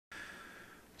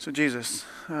So Jesus,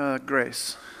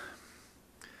 grace.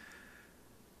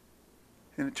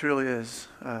 And it truly is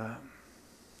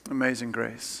amazing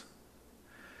grace.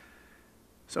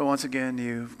 So once again,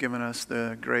 you've given us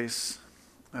the grace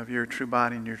of your true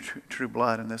body and your true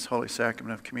blood in this holy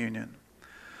sacrament of communion.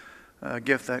 A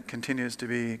gift that continues to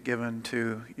be given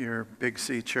to your Big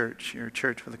C church, your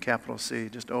church with a capital C,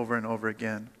 just over and over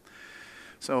again.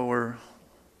 So we're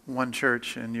one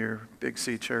church in your Big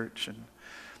C church, and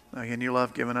again, you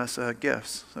love giving us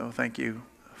gifts. So thank you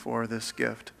for this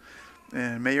gift.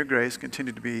 And may your grace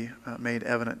continue to be made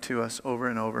evident to us over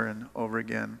and over and over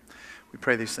again. We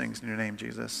pray these things in your name,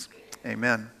 Jesus.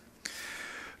 Amen.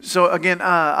 So again,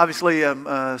 obviously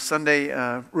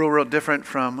Sunday real different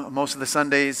from most of the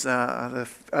Sundays, the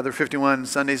other 51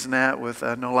 Sundays and that, with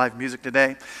no live music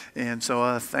today. And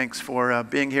so thanks for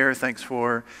being here. Thanks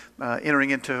for entering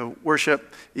into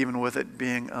worship, even with it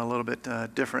being a little bit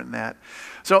different than that.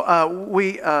 So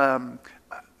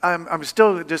I'm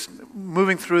still just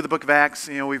moving through the book of Acts.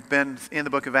 You know, we've been in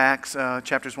the book of Acts,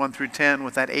 chapters 1 through 10.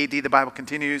 With that AD, the Bible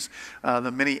continues.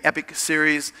 The mini epic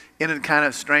series ended kind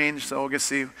of strange, so we'll get to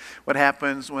see what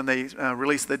happens when they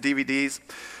release the DVDs.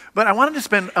 But I wanted to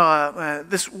spend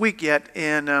this week yet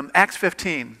in Acts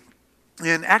 15.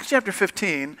 In Acts chapter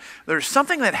 15, there's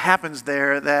something that happens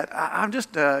there that I'm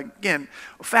just, again,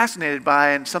 fascinated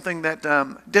by, and something that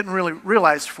didn't really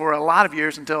realize for a lot of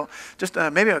years until just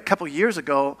maybe a couple years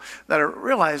ago, that I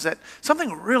realized that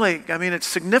something really, it's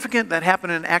significant that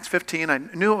happened in Acts 15. I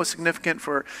knew it was significant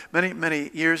for many, many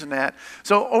years in that.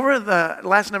 So over the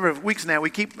last number of weeks now,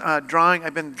 we keep drawing,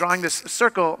 I've been drawing this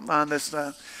circle on this,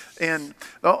 and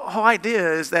the whole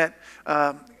idea is that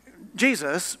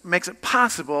Jesus makes it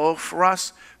possible for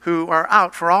us who are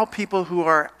out, for all people who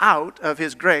are out of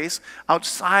his grace,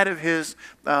 outside of his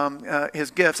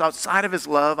gifts, outside of his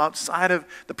love, outside of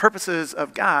the purposes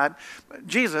of God.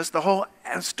 Jesus, the whole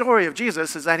story of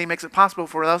Jesus is that he makes it possible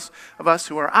for us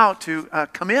who are out to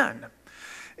come in.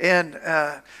 And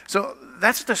so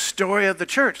that's the story of the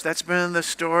church. That's been the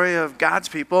story of God's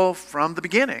people from the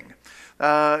beginning.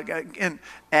 And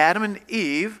Adam and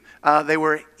Eve, they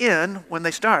were in when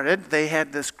they started. They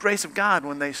had this grace of God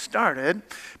when they started.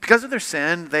 Because of their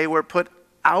sin, they were put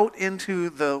out into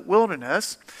the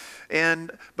wilderness.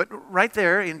 But right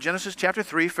there in Genesis chapter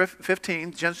 3,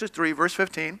 15, Genesis 3, verse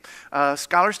 15,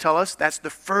 scholars tell us that's the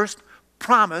first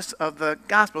promise of the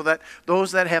gospel, that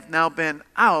those that have now been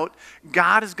out,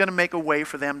 God is going to make a way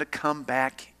for them to come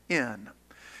back in.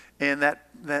 And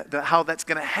how that's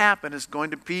going to happen is going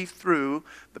to be through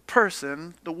the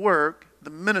person, the work,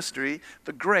 the ministry,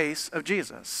 the grace of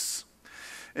Jesus.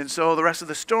 And so the rest of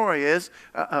the story is,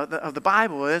 of the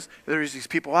Bible is, there's these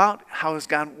people out, how is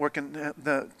God working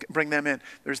to bring them in?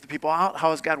 There's the people out,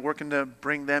 how is God working to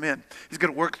bring them in? He's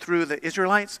going to work through the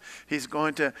Israelites. He's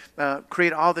going to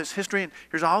create all this history. And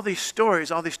here's all these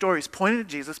stories pointing to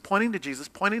Jesus, pointing to Jesus,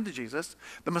 pointing to Jesus.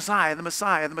 The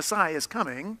Messiah is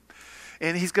coming.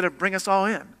 And he's going to bring us all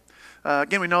in.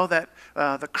 Again, we know that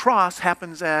the cross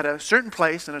happens at a certain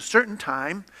place and a certain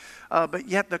time, but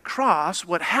yet the cross,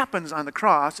 what happens on the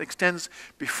cross, extends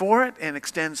before it and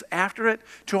extends after it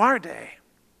to our day.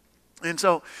 And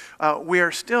so we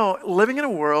are still living in a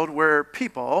world where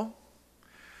people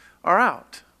are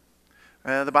out.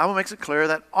 The Bible makes it clear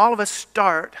that all of us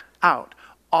start out.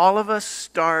 All of us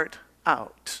start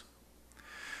out.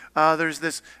 There's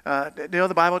this,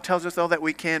 the Bible tells us, though, that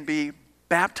we can be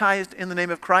baptized in the name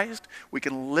of Christ. We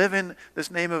can live in this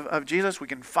name of Jesus. We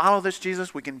can follow this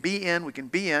Jesus. We can be in.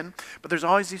 But there's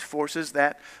always these forces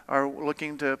that are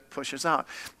looking to push us out.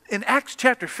 In Acts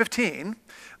chapter 15,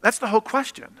 that's the whole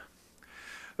question.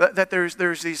 That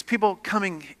there's these people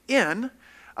coming in.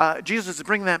 Jesus is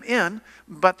bringing them in.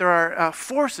 But there are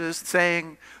forces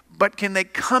saying, but can they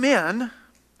come in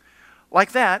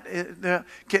like that?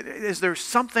 Is there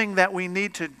something that we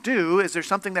need to do? Is there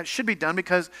something that should be done?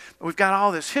 Because we've got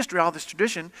all this history, all this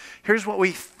tradition. Here's what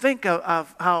we think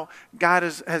of how God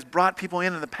has brought people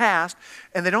in the past,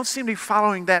 and they don't seem to be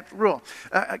following that rule.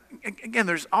 Again,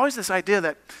 there's always this idea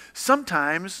that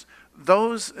sometimes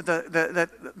those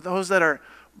that are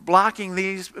blocking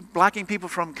people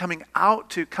from coming out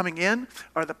to coming in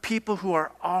are the people who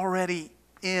are already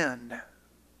in.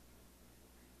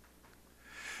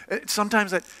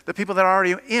 Sometimes that the people that are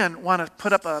already in want to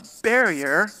put up a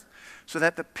barrier so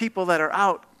that the people that are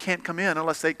out can't come in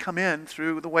unless they come in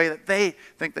through the way that they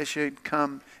think they should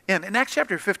come in. In Acts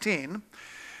chapter 15,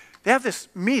 they have this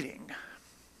meeting.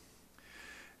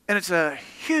 And it's a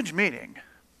huge meeting.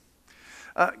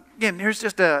 Again, here's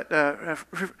just in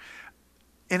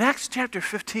Acts chapter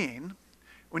 15,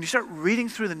 when you start reading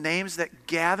through the names that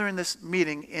gather in this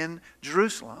meeting in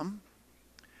Jerusalem,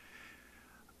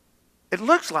 it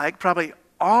looks like probably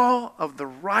all of the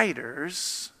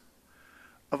writers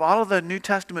of all of the New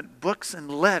Testament books and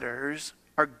letters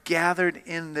are gathered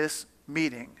in this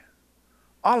meeting.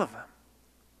 All of them.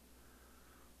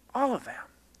 All of them.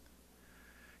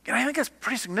 And I think that's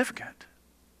pretty significant.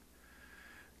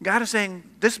 God is saying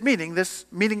this meeting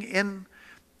in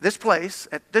this place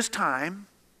at this time,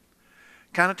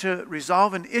 kind of to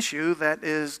resolve an issue that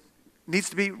needs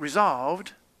to be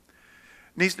resolved,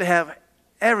 needs to have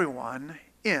everyone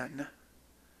in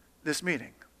this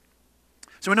meeting.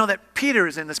 So we know that Peter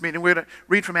is in this meeting. We're going to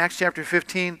read from Acts chapter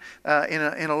 15 in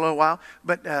a little while.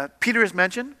 But Peter is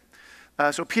mentioned.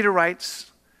 So Peter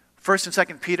writes 1st and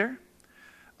 2nd Peter.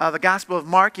 The Gospel of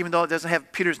Mark, even though it doesn't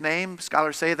have Peter's name,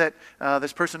 scholars say that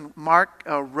this person, Mark,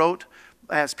 wrote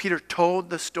as Peter told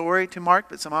the story to Mark,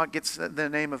 but somehow it gets the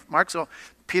name of Mark. So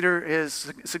Peter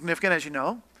is significant, as you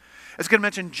know. It's going to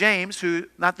mention James, who,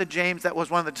 not the James that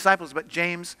was one of the disciples, but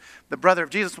James, the brother of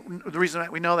Jesus. The reason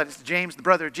that we know that it's James, the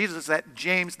brother of Jesus, is that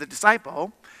James, the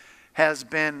disciple, has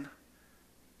been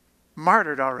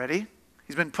martyred already.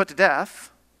 He's been put to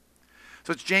death.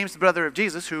 So it's James, the brother of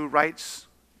Jesus, who writes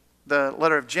the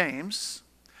letter of James.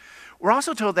 We're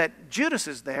also told that Judas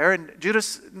is there, and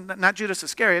Judas, not Judas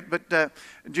Iscariot, but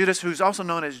Judas, who's also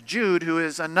known as Jude, who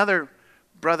is another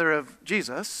brother of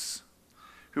Jesus,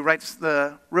 who writes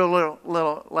the real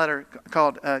little letter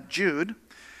called Jude.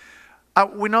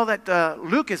 We know that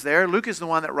Luke is there. Luke is the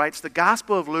one that writes the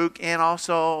Gospel of Luke and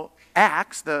also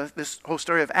Acts, this whole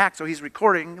story of Acts. So he's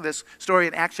recording this story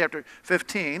in Acts chapter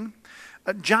 15.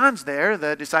 John's there,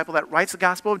 the disciple that writes the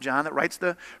Gospel of John, that writes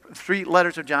the 3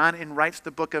 letters of John and writes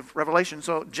the book of Revelation.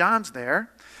 So John's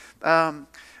there.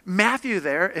 Matthew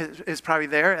there is probably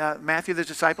there. Matthew, the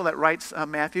disciple that writes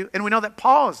Matthew. And we know that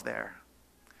Paul is there.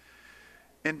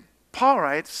 And Paul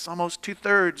writes almost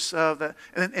 2/3 of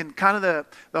and kind of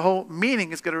the whole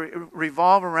meaning is going to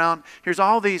revolve around, here's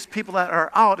all these people that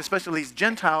are out, especially these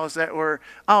Gentiles that were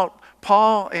out.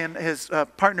 Paul and his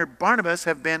partner Barnabas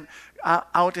have been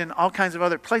out in all kinds of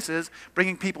other places,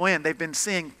 bringing people in. They've been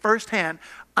seeing firsthand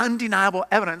undeniable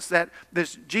evidence that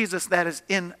this Jesus that is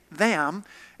in them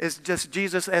is just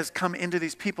Jesus has come into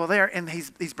these people there, and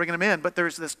he's bringing them in. But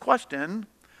there's this question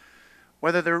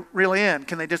whether they're really in.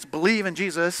 Can they just believe in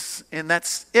Jesus and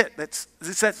that's it? It's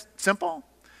that simple?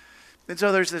 And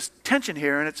so there's this tension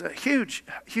here, and it's a huge,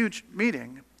 huge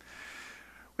meeting.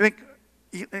 We think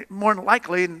more than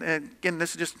likely, and again,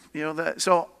 this is just,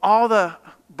 so all the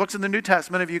books in the New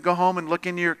Testament, if you go home and look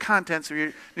in your contents of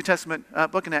your New Testament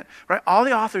book and that, right, all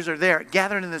the authors are there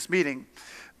gathered in this meeting.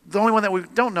 The only one that we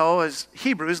don't know is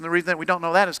Hebrews, and the reason that we don't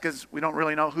know that is because we don't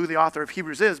really know who the author of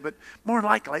Hebrews is, but more than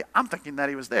likely, I'm thinking that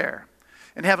he was there.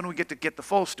 In heaven, we get to get the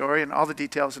full story and all the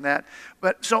details in that.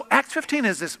 But so Acts 15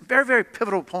 is this very, very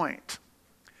pivotal point.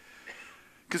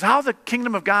 Because how the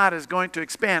kingdom of God is going to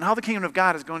expand, how the kingdom of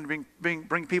God is going to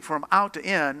bring people from out to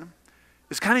in,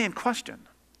 is kind of in question.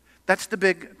 That's the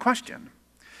big question.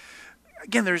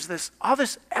 Again, there's all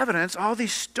this evidence, all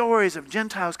these stories of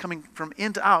Gentiles coming from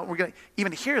in to out. We're going to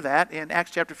even hear that in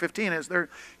Acts chapter 15 as they're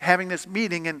having this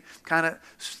meeting and kind of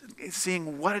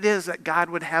seeing what it is that God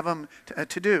would have them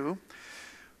to do.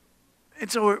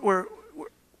 And so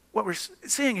what we're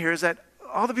seeing here is that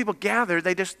all the people gathered,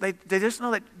 they just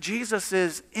know that Jesus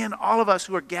is in all of us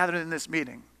who are gathered in this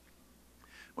meeting.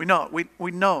 We know it.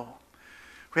 We know.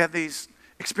 We have these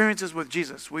experiences with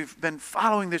Jesus. We've been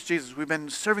following this Jesus. We've been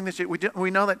serving this Jesus. We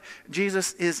know that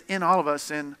Jesus is in all of us,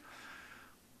 and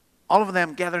all of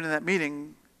them gathered in that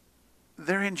meeting,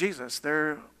 they're in Jesus.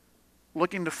 They're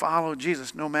looking to follow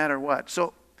Jesus no matter what.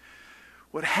 So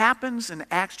what happens in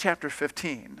Acts chapter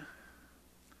 15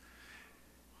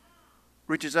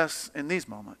 reaches us in these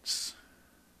moments.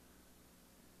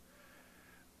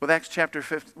 Without Acts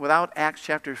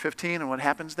chapter 15 and what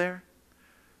happens there,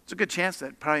 it's a good chance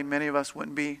that probably many of us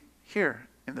wouldn't be here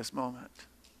in this moment.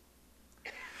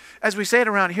 As we say it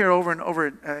around here over and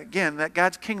over again, that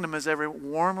God's kingdom is ever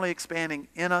warmly expanding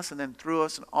in us and then through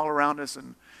us and all around us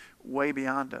and way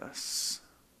beyond us.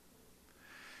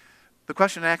 The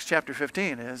question in Acts chapter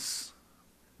 15 is,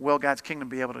 will God's kingdom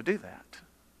be able to do that?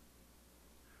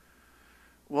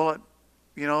 Will it,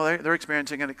 they're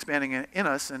experiencing and expanding in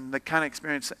us and the kind of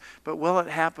experience, but will it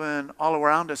happen all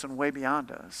around us and way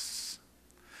beyond us?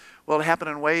 Will it happen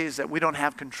in ways that we don't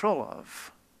have control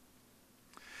of?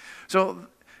 So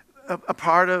a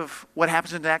part of what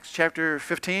happens in Acts chapter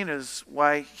 15 is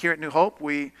why here at New Hope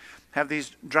we have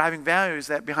these driving values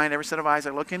that behind every set of eyes I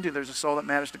look into, there's a soul that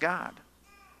matters to God.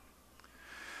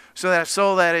 So that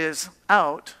soul that is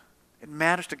out, it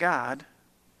matters to God.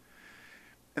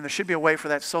 And there should be a way for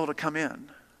that soul to come in.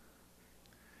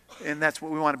 And that's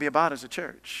what we want to be about as a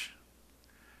church.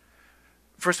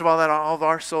 First of all, that all of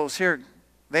our souls here,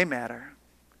 they matter.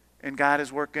 And God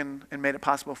is working and made it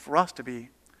possible for us to be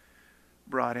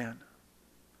brought in.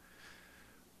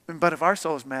 But if our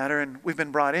souls matter and we've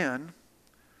been brought in,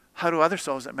 how do other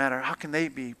souls that matter, how can they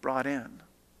be brought in?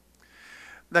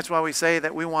 That's why we say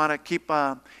that we want to keep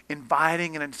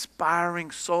inviting and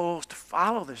inspiring souls to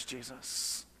follow this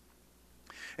Jesus.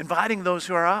 Inviting those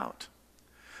who are out.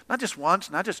 Not just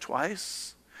once, not just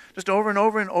twice. Just over and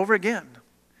over and over again.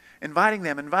 Inviting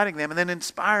them, and then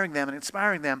inspiring them and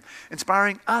inspiring them.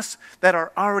 Inspiring us that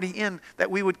are already in,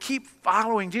 that we would keep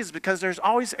following Jesus, because there's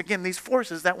always, again, these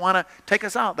forces that want to take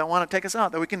us out,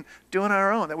 that we can do on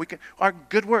our own, that we can, our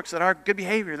good works, that our good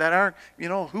behavior, that our,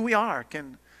 who we are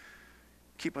can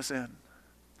keep us in.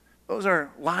 Those are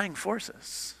lying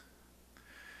forces.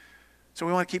 So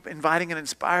we want to keep inviting and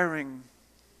inspiring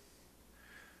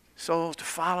souls to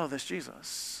follow this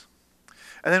Jesus.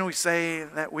 And then we say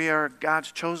that we are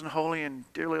God's chosen, holy,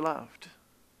 and dearly loved.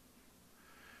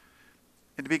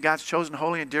 And to be God's chosen,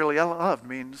 holy, and dearly loved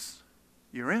means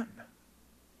you're in.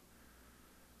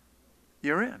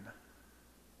 You're in.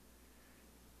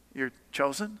 You're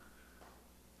chosen,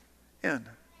 in.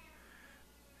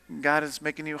 God is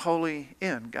making you holy,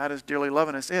 in. God is dearly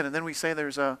loving us, in. And then we say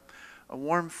there's a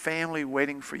warm family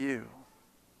waiting for you.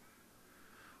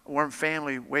 A warm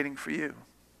family waiting for you.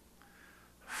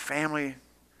 A family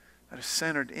that is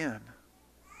centered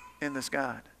in this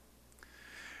God.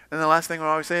 And the last thing we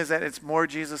always say is that it's more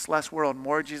Jesus, less world.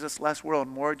 More Jesus, less world.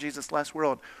 More Jesus, less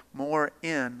world. More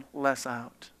in, less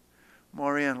out.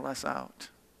 More in, less out.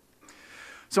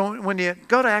 So when you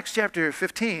go to Acts chapter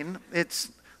 15,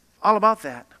 it's all about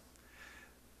that.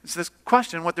 It's this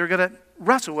question, what they're going to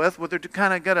wrestle with, what they're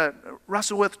kind of going to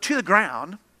wrestle with to the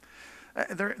ground.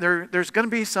 There's going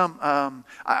to be some,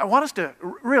 I want us to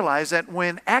realize that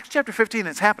when Acts chapter 15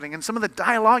 is happening and some of the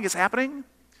dialogue is happening,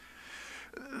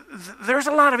 there's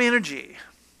a lot of energy.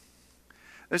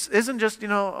 This isn't just,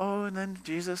 and then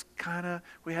Jesus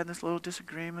we had this little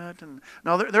disagreement. And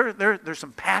no, there's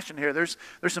some passion here. There's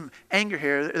some anger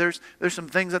here. There's some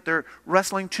things that they're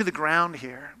wrestling to the ground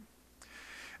here.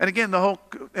 And again,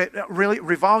 it really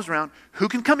revolves around who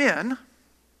can come in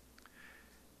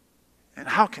and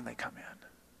how can they come in?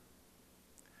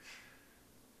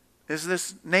 Is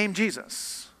this name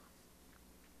Jesus?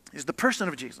 Is the person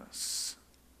of Jesus?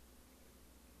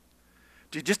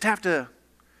 Do you just have to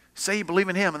say you believe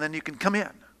in him and then you can come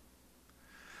in?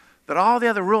 That all the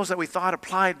other rules that we thought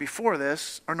applied before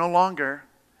this are no longer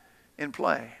in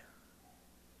play.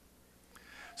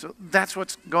 So that's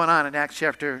what's going on in Acts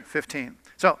chapter 15.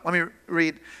 So let me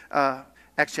read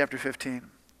Acts chapter 15.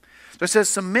 So it says,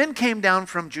 some men came down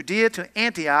from Judea to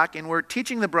Antioch and were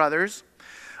teaching the brothers,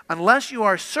 unless you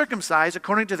are circumcised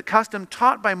according to the custom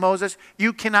taught by Moses,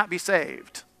 you cannot be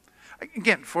saved.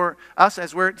 Again, for us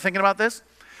as we're thinking about this,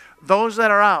 those that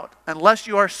are out, unless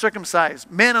you are circumcised,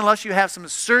 men, unless you have some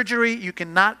surgery, you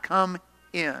cannot come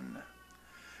in.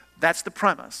 That's the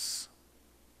premise.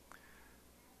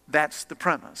 That's the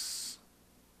premise.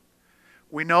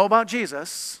 We know about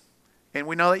Jesus, and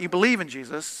we know that you believe in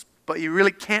Jesus, but you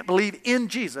really can't believe in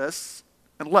Jesus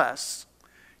unless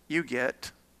you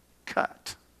get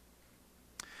cut.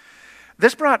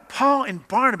 This brought Paul and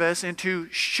Barnabas into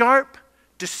sharp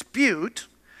dispute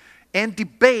and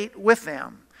debate with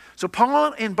them. So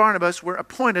Paul and Barnabas were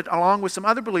appointed along with some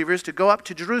other believers to go up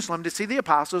to Jerusalem to see the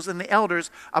apostles and the elders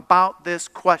about this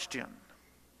question.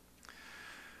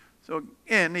 So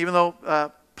again, even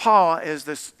though Paul is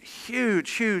this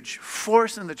huge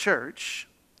force in the church,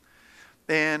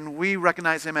 and we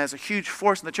recognize him as a huge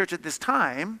force in the church at this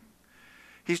time,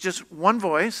 he's just one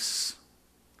voice.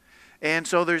 And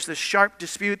so there's this sharp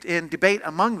dispute and debate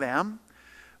among them.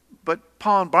 But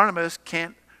Paul and Barnabas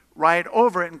can't ride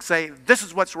over it and say, this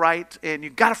is what's right, and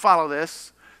you've got to follow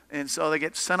this. And so they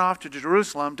get sent off to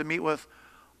Jerusalem to meet with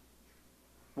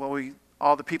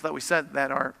all the people that we said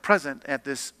that are present at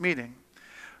this meeting.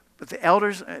 But the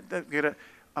elders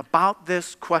about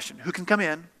this question, who can come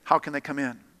in, how can they come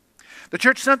in? The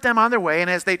church sent them on their way, and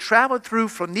as they traveled through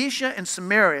Phoenicia and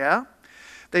Samaria,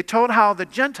 they told how the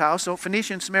Gentiles, so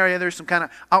Phoenicia and Samaria, there's some kind of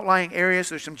outlying areas,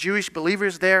 there's some Jewish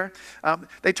believers there.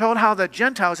 They told how the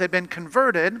Gentiles had been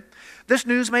converted. This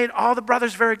news made all the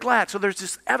brothers very glad. So there's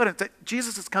this evidence that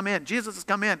Jesus has come in. Jesus has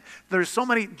come in. There's so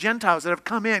many Gentiles that have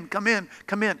come in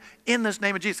in this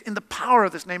name of Jesus, in the power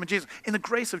of this name of Jesus, in the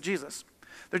grace of Jesus.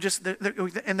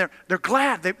 they're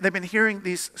glad. They've been hearing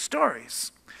these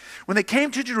stories. When they came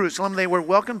to Jerusalem, they were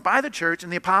welcomed by the church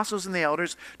and the apostles and the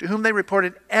elders, to whom they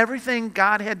reported everything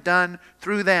God had done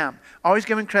through them. Always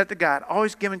giving credit to God,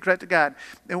 always giving credit to God.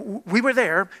 We were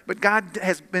there, but God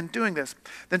has been doing this.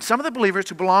 Then some of the believers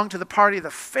who belonged to the party of the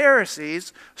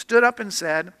Pharisees stood up and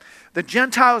said, the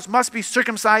Gentiles must be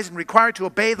circumcised and required to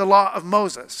obey the law of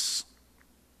Moses.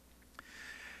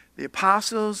 The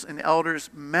apostles and elders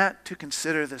met to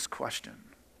consider this question.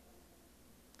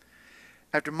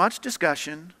 After much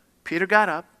discussion, Peter got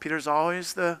up. Peter's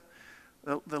always the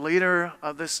leader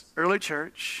of this early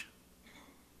church,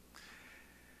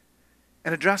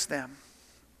 and addressed them.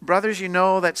 Brothers, you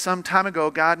know that some time ago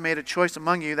God made a choice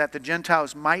among you that the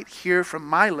Gentiles might hear from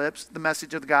my lips the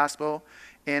message of the gospel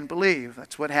and believe.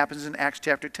 That's what happens in Acts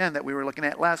chapter 10 that we were looking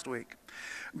at last week.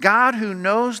 God, who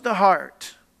knows the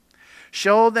heart,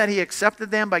 showed that he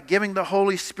accepted them by giving the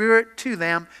Holy Spirit to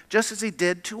them, just as he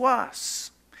did to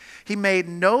us. He made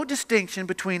no distinction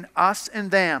between us and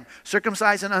them,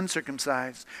 circumcised and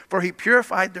uncircumcised, for he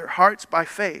purified their hearts by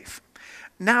faith.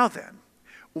 Now then,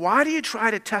 why do you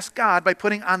try to test God by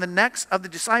putting on the necks of the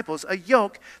disciples a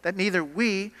yoke that neither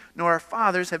we nor our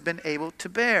fathers have been able to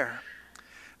bear?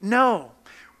 No,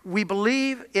 we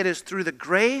believe it is through the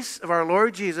grace of our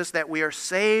Lord Jesus that we are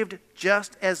saved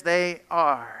just as they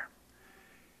are.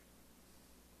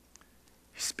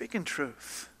 He's speaking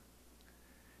truth.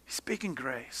 He's speaking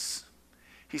grace.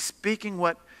 He's speaking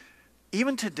what,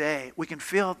 even today, we can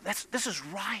feel, this is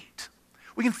right.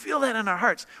 We can feel that in our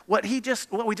hearts. What we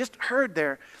just heard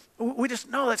there, we just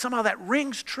know that somehow that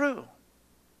rings true.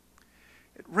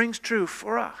 It rings true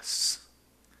for us.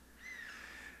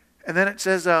 And then it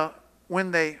says, then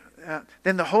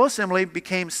the whole assembly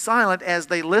became silent as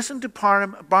they listened to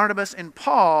Barnabas and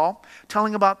Paul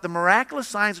telling about the miraculous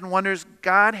signs and wonders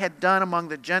God had done among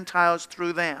the Gentiles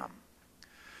through them.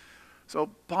 So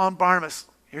Paul and Barnabas,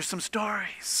 here's some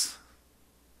stories.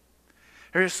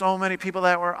 Here's so many people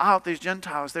that were out, these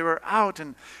Gentiles. They were out,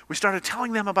 and we started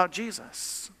telling them about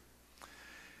Jesus.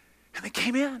 And they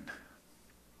came in. And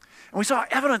we saw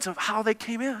evidence of how they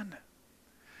came in.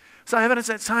 Saw evidence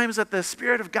at times that the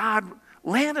Spirit of God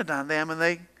landed on them and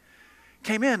they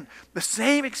came in. The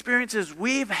same experiences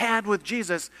we've had with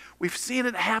Jesus, we've seen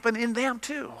it happen in them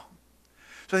too.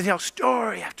 So they tell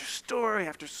story after story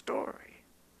after story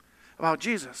about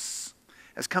Jesus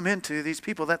has come into these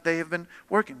people that they have been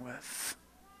working with.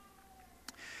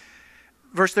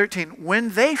 Verse 13, when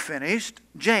they finished,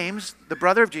 James, the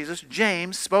brother of Jesus,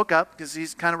 James spoke up, because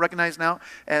he's kind of recognized now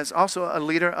as also a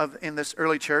leader in this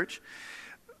early church.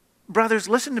 Brothers,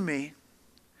 listen to me.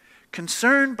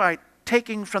 Concerned by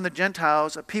taking from the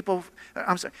Gentiles a people,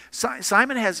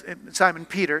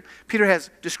 Peter has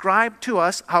described to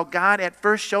us how God at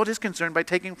first showed his concern by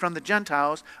taking from the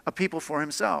Gentiles a people for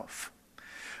himself.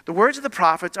 The words of the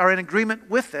prophets are in agreement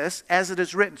with this, as it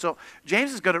is written. So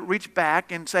James is going to reach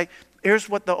back and say, here's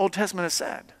what the Old Testament has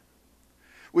said.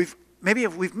 We've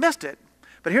missed it,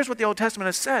 but here's what the Old Testament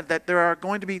has said, that there are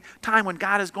going to be time when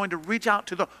God is going to reach out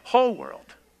to the whole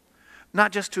world,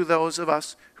 not just to those of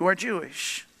us who are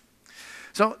Jewish.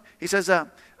 So he says, the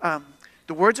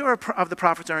words of the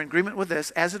prophets are in agreement with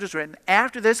this, as it is written,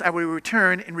 after this I will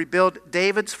return and rebuild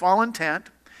David's fallen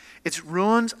tent. Its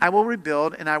ruins I will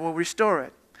rebuild and I will restore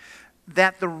it,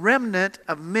 that the remnant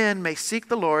of men may seek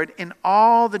the Lord, and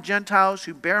all the Gentiles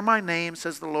who bear my name,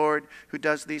 says the Lord, who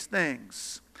does these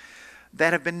things,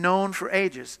 that have been known for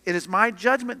ages. It is my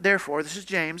judgment, therefore, this is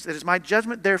James, it is my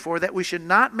judgment, therefore, that we should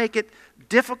not make it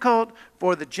difficult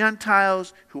for the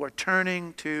Gentiles who are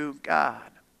turning to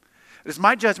God. It is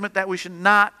my judgment that we should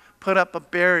not put up a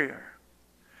barrier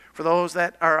for those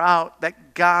that are out,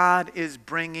 that God is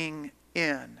bringing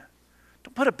in.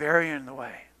 Don't put a barrier in the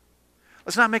way.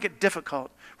 Let's not make it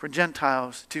difficult for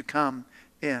Gentiles to come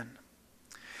in.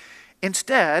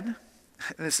 Instead,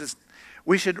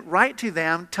 we should write to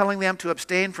them, telling them to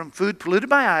abstain from food polluted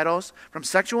by idols, from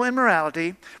sexual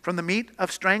immorality, from the meat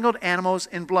of strangled animals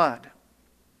and blood.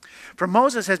 For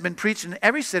Moses has been preached in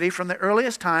every city from the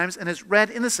earliest times and is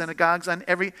read in the synagogues on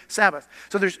every Sabbath.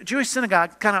 So there's Jewish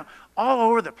synagogues kind of all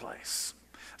over the place.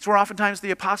 That's where oftentimes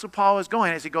the Apostle Paul is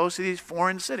going as he goes to these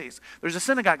foreign cities. There's a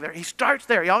synagogue there. He starts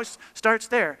there. He always starts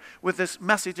there with this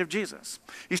message of Jesus.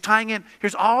 He's tying in,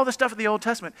 here's all the stuff of the Old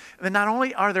Testament. And then not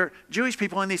only are there Jewish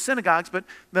people in these synagogues, but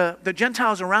the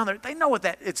Gentiles around there, they know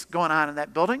it's going on in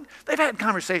that building. They've had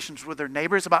conversations with their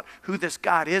neighbors about who this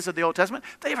God is of the Old Testament.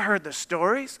 They've heard the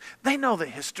stories. They know the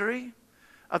history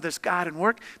of this God and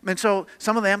work. And so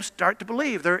some of them start to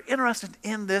believe. They're interested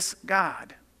in this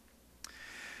God.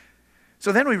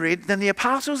 So then we read, then the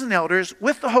apostles and elders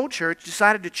with the whole church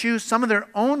decided to choose some of their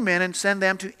own men and send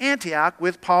them to Antioch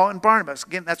with Paul and Barnabas.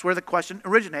 Again, that's where the question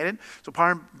originated. So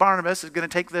Barnabas is going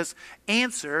to take this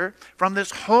answer from this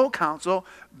whole council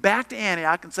back to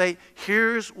Antioch and say,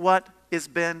 here's what has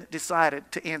been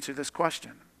decided to answer this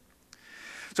question.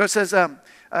 So it says,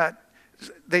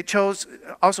 they chose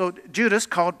also Judas,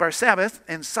 called Barsabbath,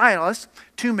 and Silas,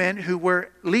 2 men who were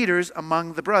leaders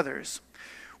among the brothers.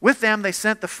 With them they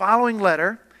sent the following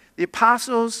letter: the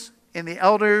apostles and the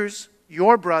elders,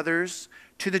 your brothers,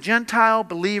 to the Gentile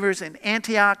believers in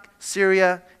Antioch,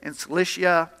 Syria, and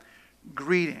Cilicia,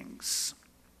 greetings.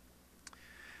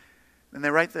 And they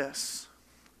write this: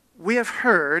 we have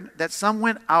heard that some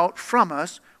went out from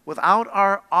us without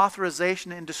our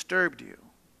authorization and disturbed you.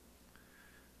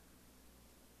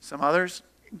 Some others,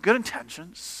 good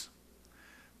intentions.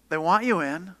 They want you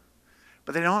in,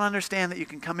 but they don't understand that you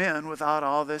can come in without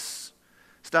all this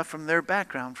stuff from their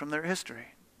background, from their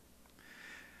history.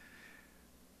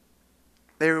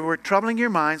 They were troubling your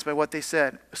minds by what they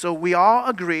said. So we all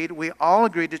agreed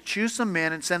to choose some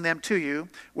men and send them to you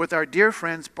with our dear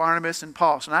friends Barnabas and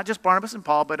Paul. So not just Barnabas and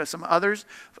Paul, but some others,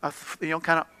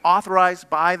 kind of authorized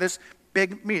by this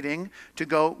big meeting to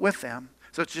go with them.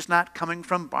 So it's just not coming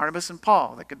from Barnabas and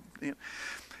Paul. They could,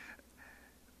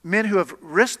 men who have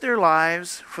risked their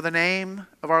lives for the name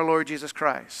of our Lord Jesus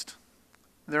Christ.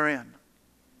 They're in.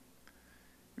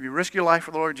 If you risk your life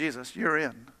for the Lord Jesus, you're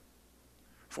in.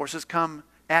 Forces come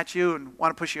at you and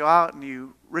want to push you out, and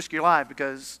you risk your life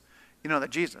because you know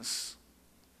that Jesus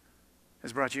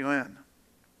has brought you in.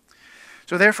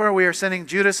 So therefore we are sending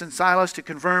Judas and Silas to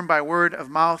confirm by word of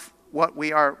mouth what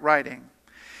we are writing.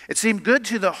 It seemed good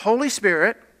to the Holy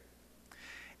Spirit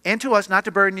and to us not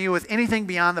to burden you with anything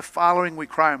beyond the following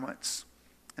requirements.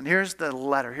 And here's the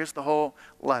letter. Here's the whole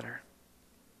letter.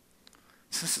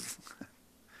 This is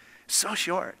so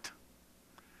short,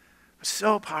 but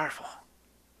so powerful.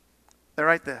 They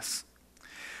write this: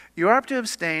 you are to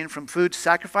abstain from food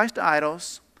sacrificed to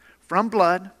idols, from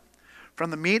blood, from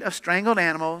the meat of strangled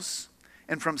animals,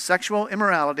 and from sexual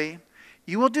immorality.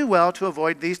 You will do well to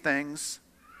avoid these things.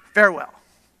 Farewell.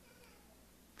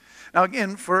 Now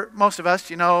again, for most of us,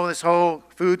 this whole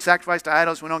food sacrificed to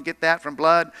idols, we don't get that from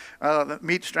blood, the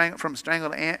meat from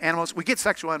strangled animals. We get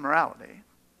sexual immorality.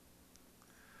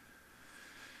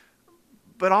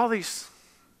 But all these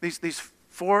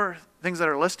 4 things that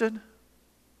are listed,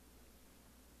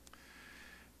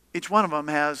 each one of them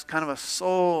has kind of a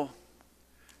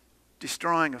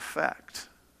soul-destroying effect.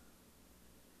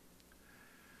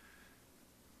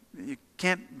 You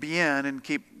can't be in and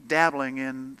keep dabbling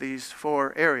in these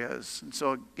 4 areas. And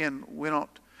so again, we don't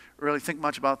really think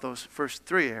much about those first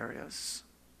 3 areas.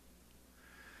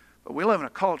 But we live in a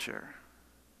culture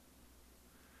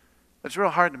that's real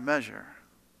hard to measure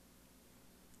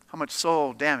how much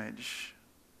soul damage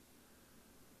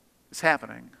is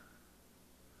happening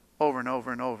over and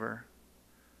over and over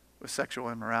with sexual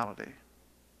immorality.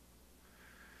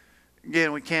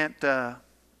 Again, we can't, it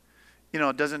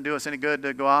doesn't do us any good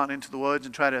to go out into the woods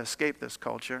and try to escape this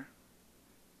culture.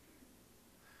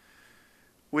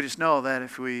 We just know that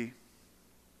if we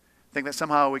think that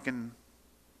somehow we can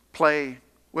play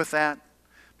with that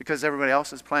because everybody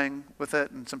else is playing with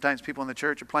it, and sometimes people in the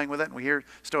church are playing with it, and we hear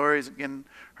stories, again,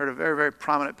 heard a very, very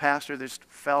prominent pastor that just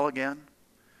fell again,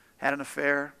 had an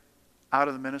affair, out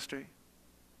of the ministry.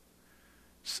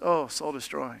 So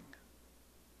soul-destroying.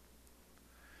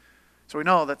 So we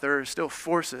know that there are still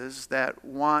forces that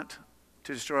want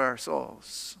to destroy our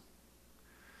souls.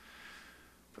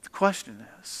 But the question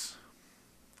is,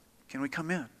 can we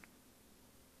come in?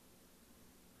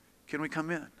 Can we come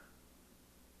in?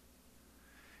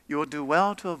 You will do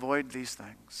well to avoid these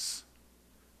things.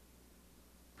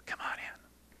 Come on in.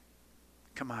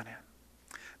 Come on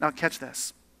in. Now catch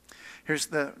this. Here's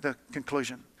the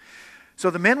conclusion. So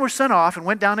the men were sent off and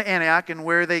went down to Antioch, and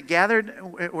where they gathered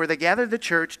the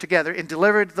church together and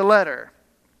delivered the letter.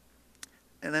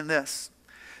 And then this: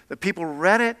 the people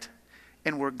read it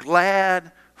and were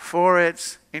glad for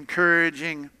its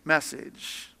encouraging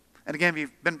message. And again, if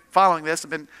you've been following this,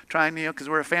 I've been trying, because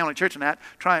we're a family church and that,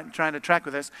 trying to track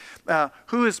with this.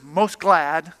 Who is most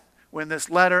glad when this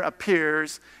letter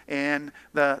appears and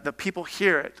the people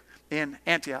hear it in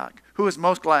Antioch? Who is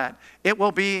most glad? It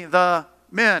will be the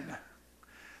men.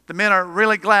 The men are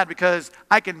really glad because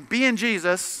I can be in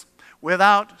Jesus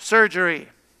without surgery.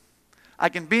 I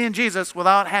can be in Jesus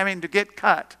without having to get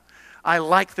cut. I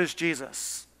like this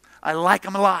Jesus. I like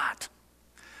him a lot.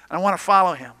 I want to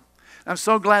follow him. I'm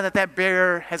so glad that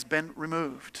barrier has been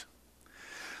removed.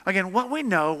 Again, what we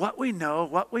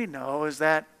know is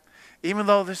that even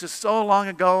though this is so long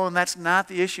ago and that's not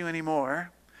the issue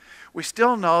anymore, we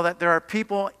still know that there are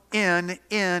people in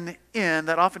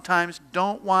that oftentimes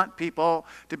don't want people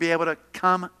to be able to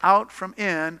come out from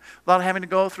in without having to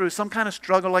go through some kind of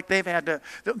struggle like they've had to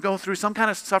go through, some kind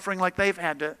of suffering like they've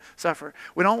had to suffer.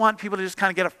 We don't want people to just kind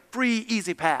of get a free,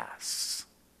 easy pass.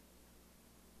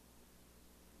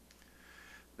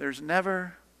 There's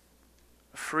never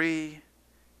a free,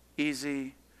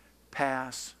 easy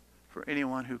pass for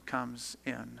anyone who comes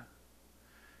in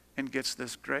and gets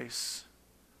this grace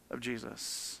of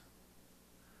Jesus.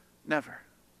 Never.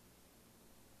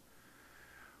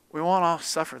 We won't all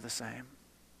suffer the same.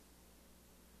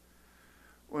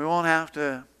 We won't have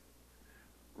to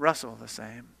wrestle the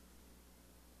same.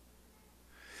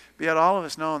 But yet all of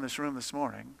us know in this room this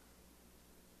morning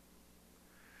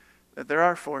that there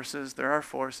are forces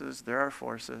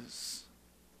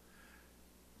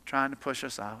trying to push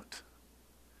us out.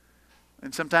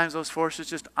 And sometimes those forces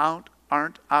just aren't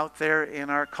out there in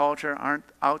our culture, aren't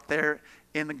out there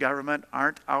in the government,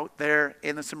 aren't out there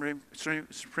in the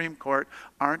Supreme Court,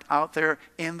 aren't out there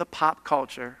in the pop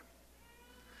culture.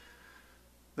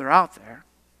 They're out there.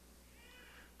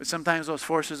 But sometimes those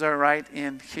forces are right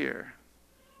in here.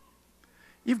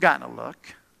 You've gotten a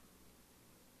look.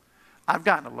 I've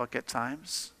gotten a look at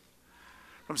times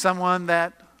from someone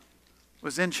that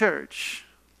was in church,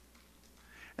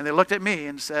 and they looked at me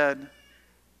and said,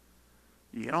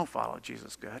 "You don't follow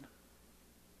Jesus good.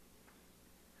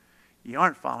 You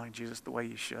aren't following Jesus the way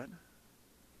you should."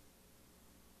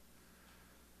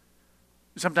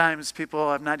 Sometimes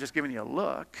people have not just given you a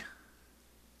look,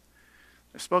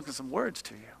 they've spoken some words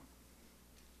to you.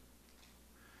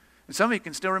 And some of you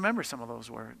can still remember some of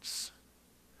those words,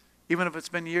 even if it's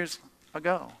been years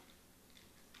ago.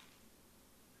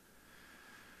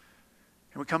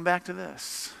 And we come back to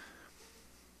this.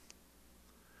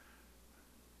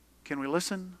 Can we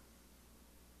listen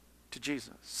to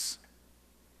Jesus?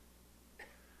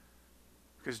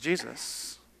 Because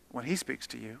Jesus, when he speaks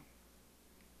to you,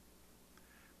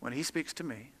 when he speaks to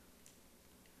me,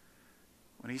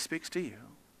 when he speaks to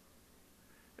you,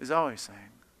 is always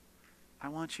saying, "I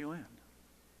want you in.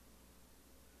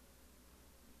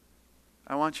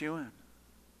 I want you in."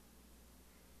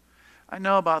 I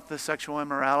know about the sexual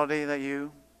immorality that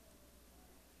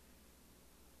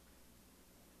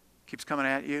keeps coming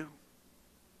at you,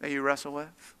 that you wrestle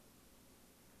with.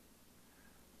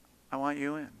 I want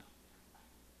you in.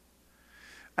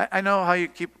 I know how you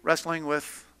keep wrestling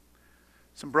with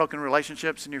some broken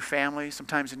relationships in your family,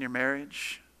 sometimes in your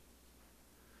marriage.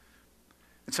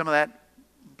 And some of that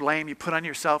blame you put on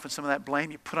yourself, and some of that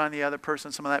blame you put on the other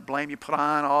person, some of that blame you put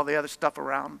on all the other stuff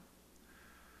around.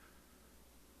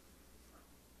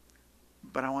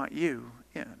 But I want you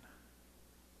in.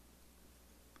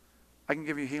 I can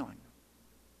give you healing.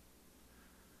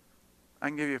 I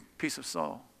can give you peace of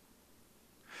soul.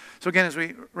 So again, as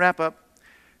we wrap up,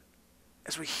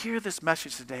 as we hear this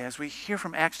message today, as we hear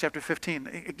from Acts chapter 15,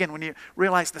 again, when you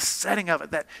realize the setting of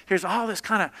it, that here's all this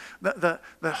kind of,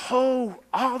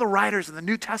 all the writers in the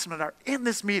New Testament are in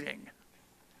this meeting.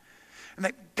 And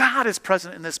that God is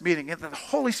present in this meeting, and that the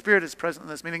Holy Spirit is present in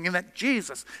this meeting, and that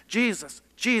Jesus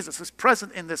is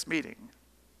present in this meeting.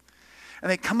 And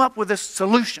they come up with this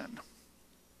solution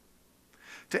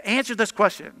to answer this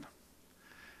question.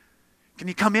 Can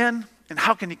you come in? And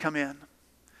how can you come in?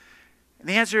 And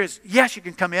the answer is, yes, you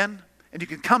can come in. And you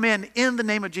can come in the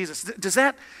name of Jesus. Does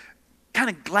that kind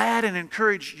of glad and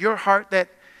encourage your heart that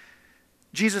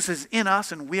Jesus is in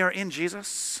us and we are in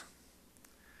Jesus?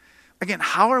 Again,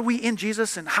 how are we in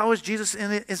Jesus, and how is Jesus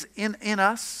in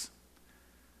us?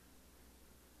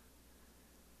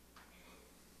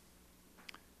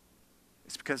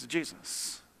 It's because of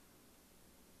Jesus.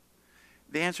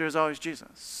 The answer is always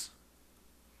Jesus.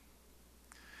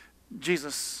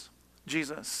 Jesus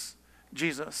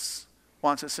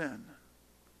wants us in.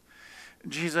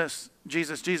 Jesus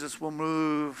will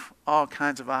move all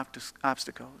kinds of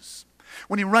obstacles.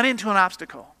 When you run into an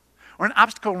obstacle, or an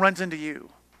obstacle runs into you,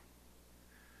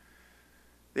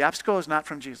 the obstacle is not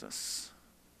from Jesus.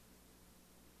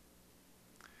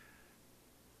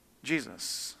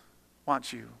 Jesus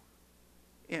wants you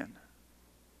in.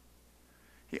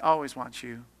 He always wants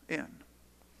you in.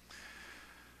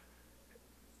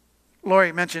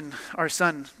 Lori mentioned our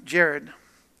son, Jared,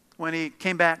 when he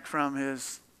came back from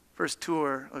his first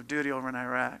tour of duty over in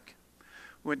Iraq.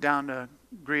 Went down to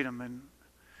greet him, and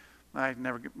I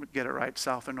never get it right,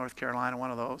 South or North Carolina,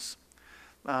 one of those.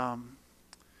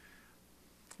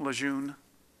 Lejeune,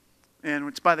 and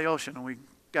it's by the ocean, and we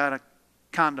got a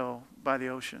condo by the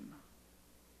ocean.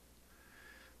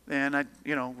 And I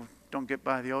don't get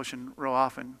by the ocean real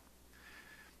often.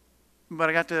 But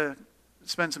we got to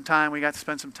spend some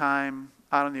time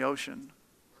out on the ocean.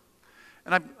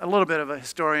 And I'm a little bit of a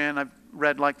historian. I've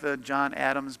read like the John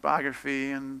Adams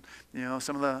biography and,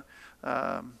 some of the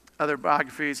other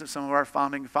biographies of some of our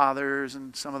founding fathers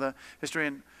and some of the history.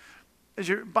 And as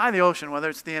you're by the ocean, whether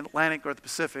it's the Atlantic or the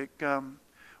Pacific,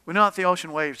 we know that the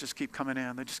ocean waves just keep coming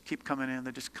in. They just keep coming in.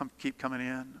 They just keep coming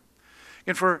in.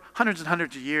 And for hundreds and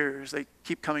hundreds of years, they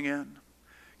keep coming in,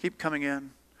 keep coming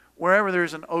in. Wherever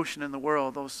there's an ocean in the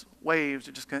world, those waves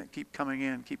are just going to keep coming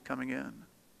in, keep coming in.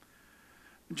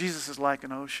 Jesus is like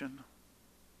an ocean.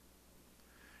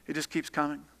 He just keeps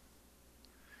coming.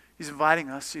 He's inviting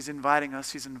us, he's inviting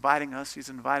us, he's inviting us, he's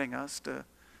inviting us to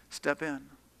step in.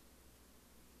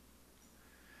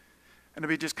 And to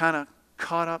be just kind of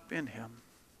caught up in him.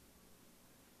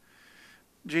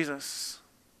 Jesus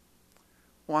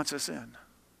wants us in.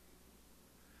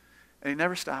 And he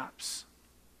never stops.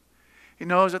 He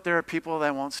knows that there are people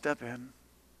that won't step in.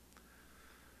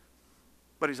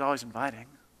 But he's always inviting.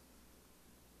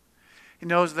 He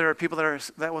knows there are people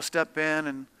that will step in,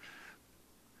 and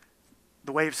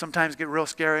the waves sometimes get real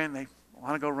scary and they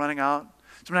want to go running out.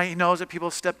 Sometimes he knows that people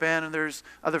step in and there's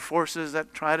other forces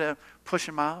that try to push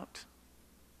him out.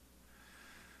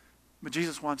 But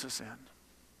Jesus wants us in.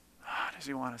 Oh, does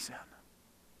he want us in?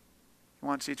 He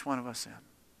wants each one of us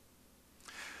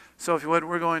in. So if you would,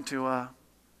 we're going to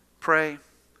pray.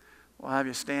 We'll have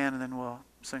you stand and then we'll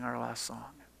sing our last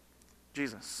song.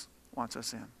 Jesus wants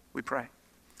us in. We pray.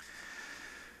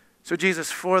 So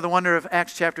Jesus, for the wonder of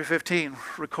Acts chapter 15,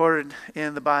 recorded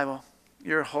in the Bible,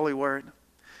 your holy word,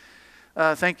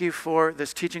 thank you for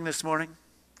this teaching this morning.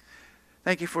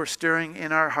 Thank you for stirring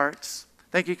in our hearts.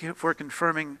 Thank you for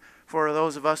confirming for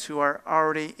those of us who are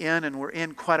already in, and we're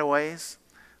in quite a ways,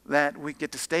 that we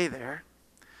get to stay there.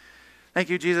 Thank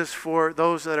you, Jesus, for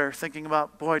those that are thinking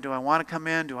about, boy, do I want to come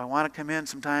in? Do I want to come in?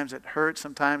 Sometimes it hurts.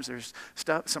 Sometimes there's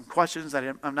some questions that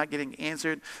I'm not getting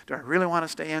answered. Do I really want to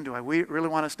stay in? Do I really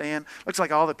want to stay in? Looks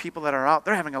like all the people that are out,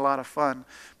 they're having a lot of fun.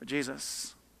 But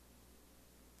Jesus,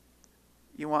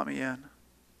 you want me in.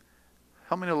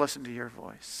 Help me to listen to your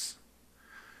voice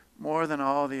more than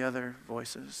all the other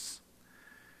voices.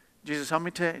 Jesus, help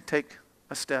me to take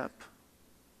a step.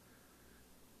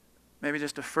 Maybe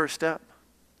just a first step.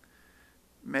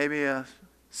 Maybe a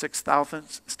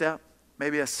 6,000th step.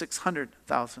 Maybe a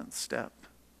 600,000th step.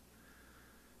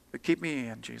 But keep me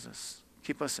in, Jesus.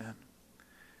 Keep us in.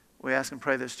 We ask and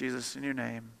pray this, Jesus, in your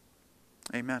name.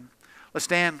 Amen. Let's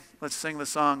stand. Let's sing the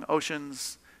song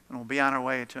Oceans, and we'll be on our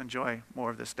way to enjoy more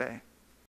of this day.